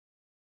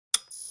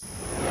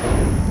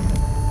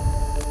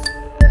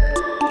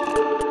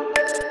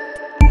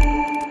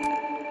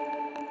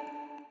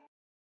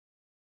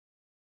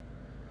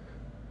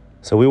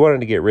So we wanted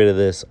to get rid of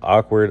this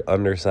awkward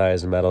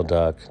undersized metal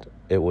duct.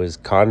 It was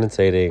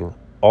condensating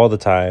all the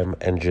time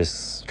and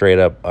just straight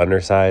up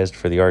undersized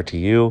for the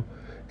RTU.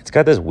 It's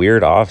got this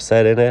weird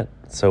offset in it.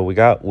 So we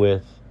got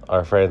with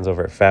our friends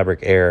over at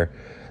FabricAir.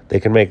 They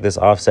can make this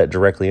offset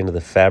directly into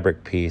the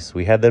fabric piece.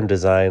 We had them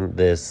design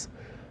this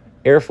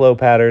airflow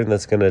pattern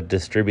that's going to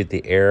distribute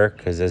the air,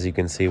 because as you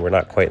can see, we're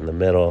not quite in the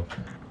middle.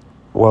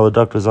 While the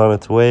duct was on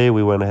its way,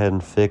 we went ahead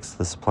and fixed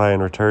the supply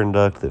and return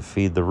duct that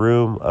feed the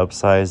room,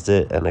 upsized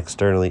it, and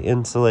externally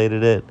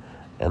insulated it,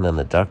 and then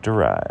the duct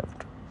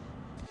arrived.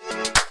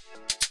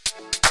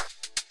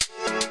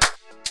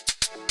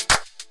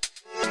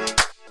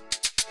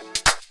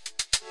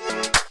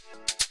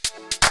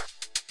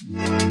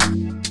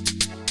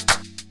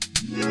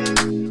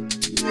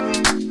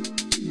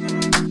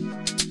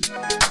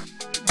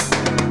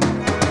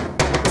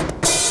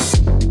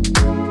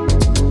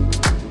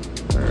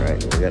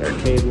 Got our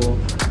cable,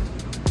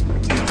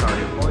 two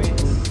target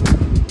points.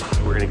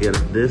 We're gonna get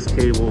this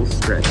cable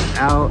stretched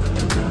out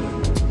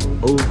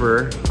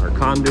over our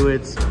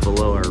conduits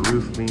below our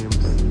roof beams.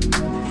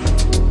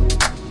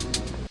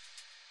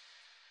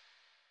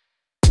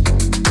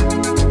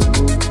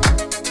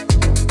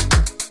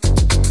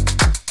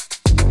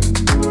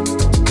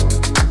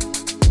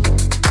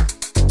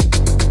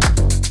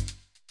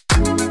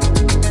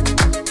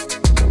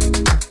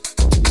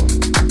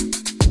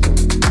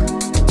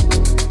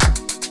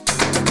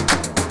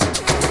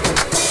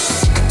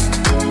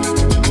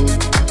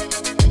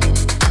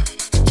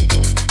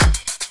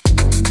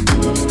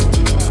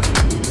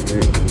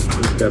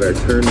 Got our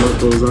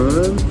turnbuckles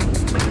on,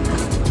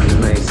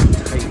 a nice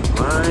tight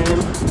line.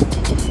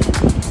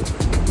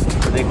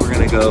 I think we're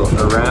gonna go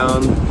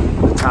around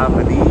the top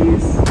of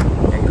these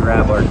and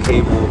grab our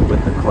cable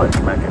with the clutch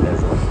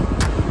mechanism.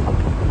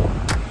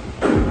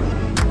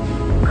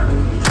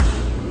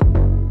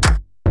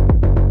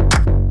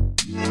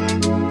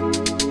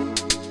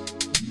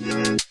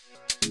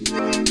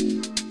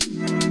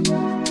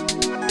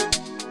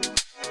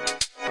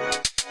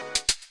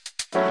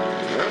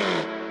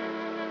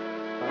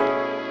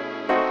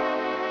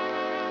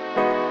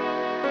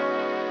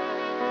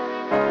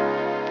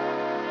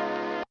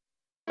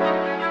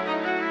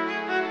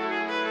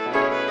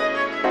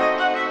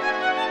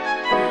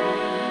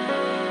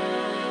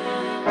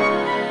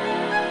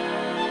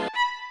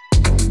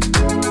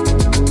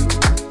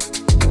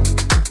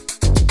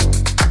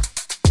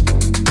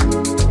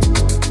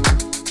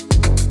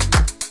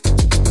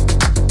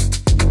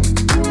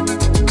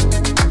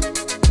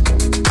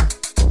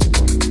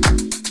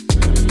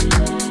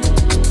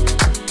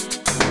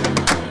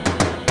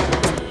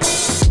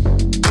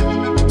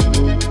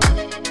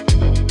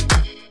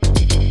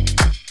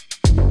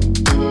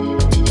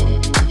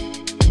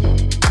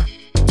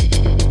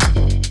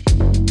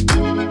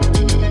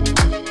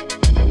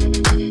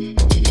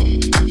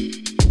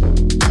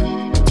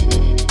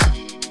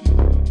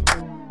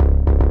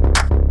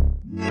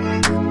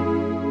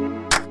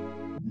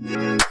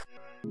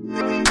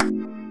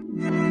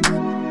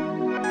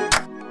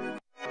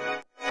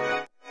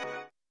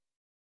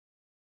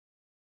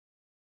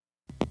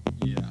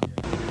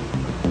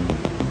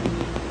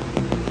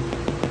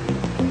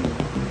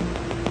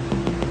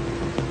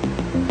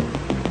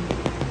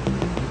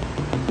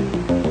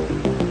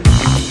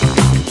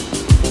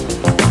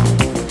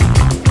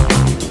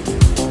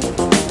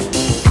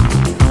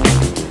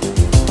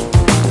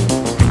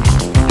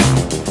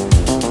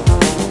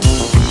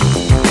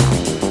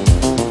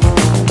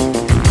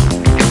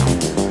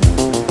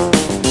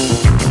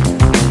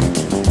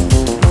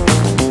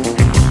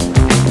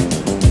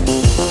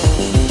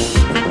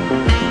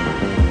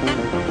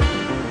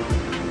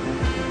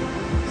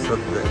 So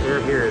the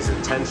air here is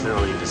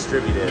intentionally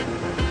distributed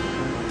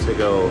to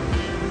go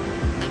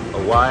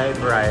a wide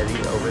variety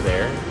over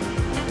there.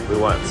 We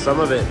want some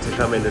of it to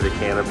come into the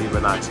canopy,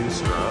 but not too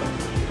strong.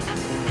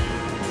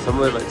 Some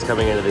of it's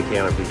coming into the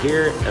canopy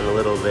here and a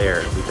little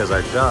there, because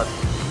our duct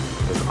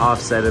is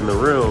offset in the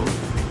room.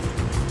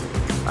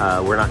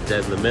 We're not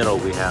dead in the middle.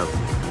 We have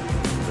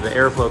the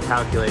airflow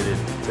calculated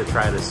to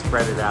try to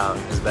spread it out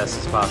as best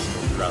as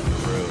possible throughout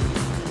the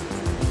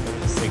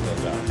room. The single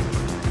duct.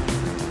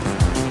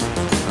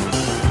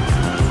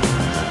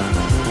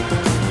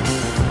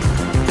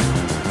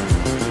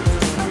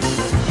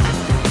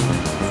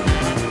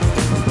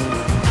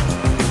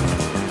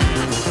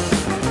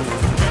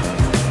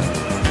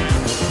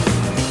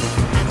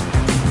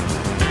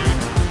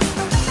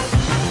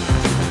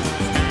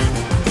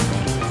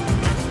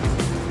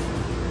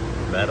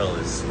 Metal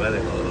is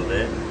sweating a little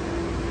bit,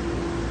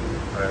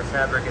 but our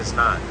fabric is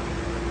not.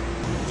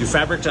 Do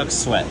fabric ducts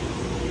sweat?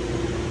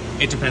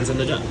 It depends on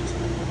the duct,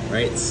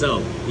 right? So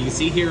you can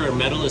see here our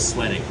metal is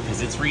sweating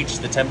because it's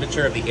reached the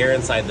temperature of the air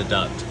inside the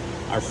duct.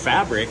 Our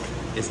fabric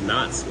is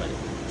not sweating.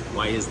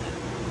 Why is that?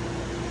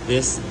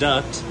 This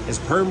duct is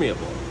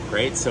permeable,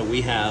 right? So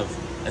we have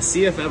a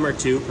CFM or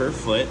two per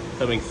foot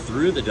coming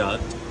through the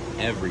duct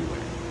everywhere.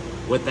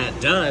 What that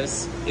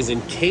does is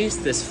encase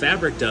this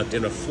fabric duct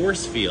in a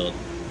force field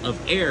of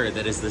air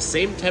that is the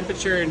same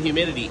temperature and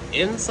humidity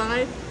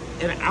inside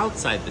and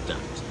outside the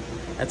duct.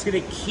 That's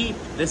going to keep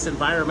this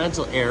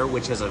environmental air,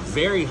 which has a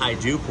very high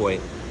dew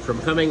point, from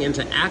coming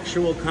into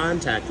actual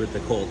contact with the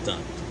cold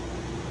duct.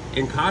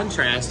 In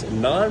contrast,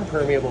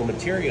 non-permeable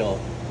material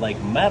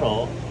like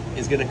metal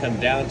is going to come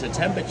down to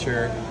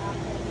temperature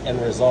and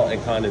result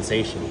in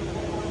condensation.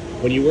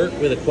 When you work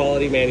with a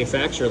quality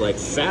manufacturer like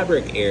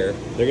FabricAir,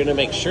 they're going to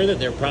make sure that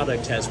their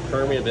product has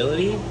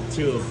permeability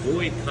to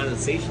avoid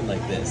condensation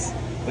like this.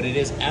 But it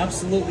is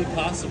absolutely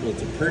possible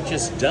to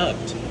purchase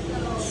duct,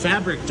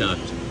 fabric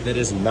duct, that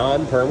is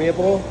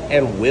non-permeable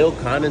and will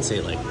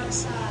condensate like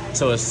this.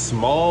 So a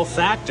small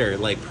factor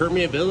like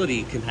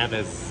permeability can have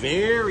a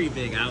very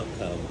big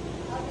outcome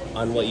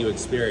on what you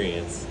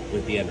experience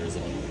with the end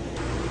result.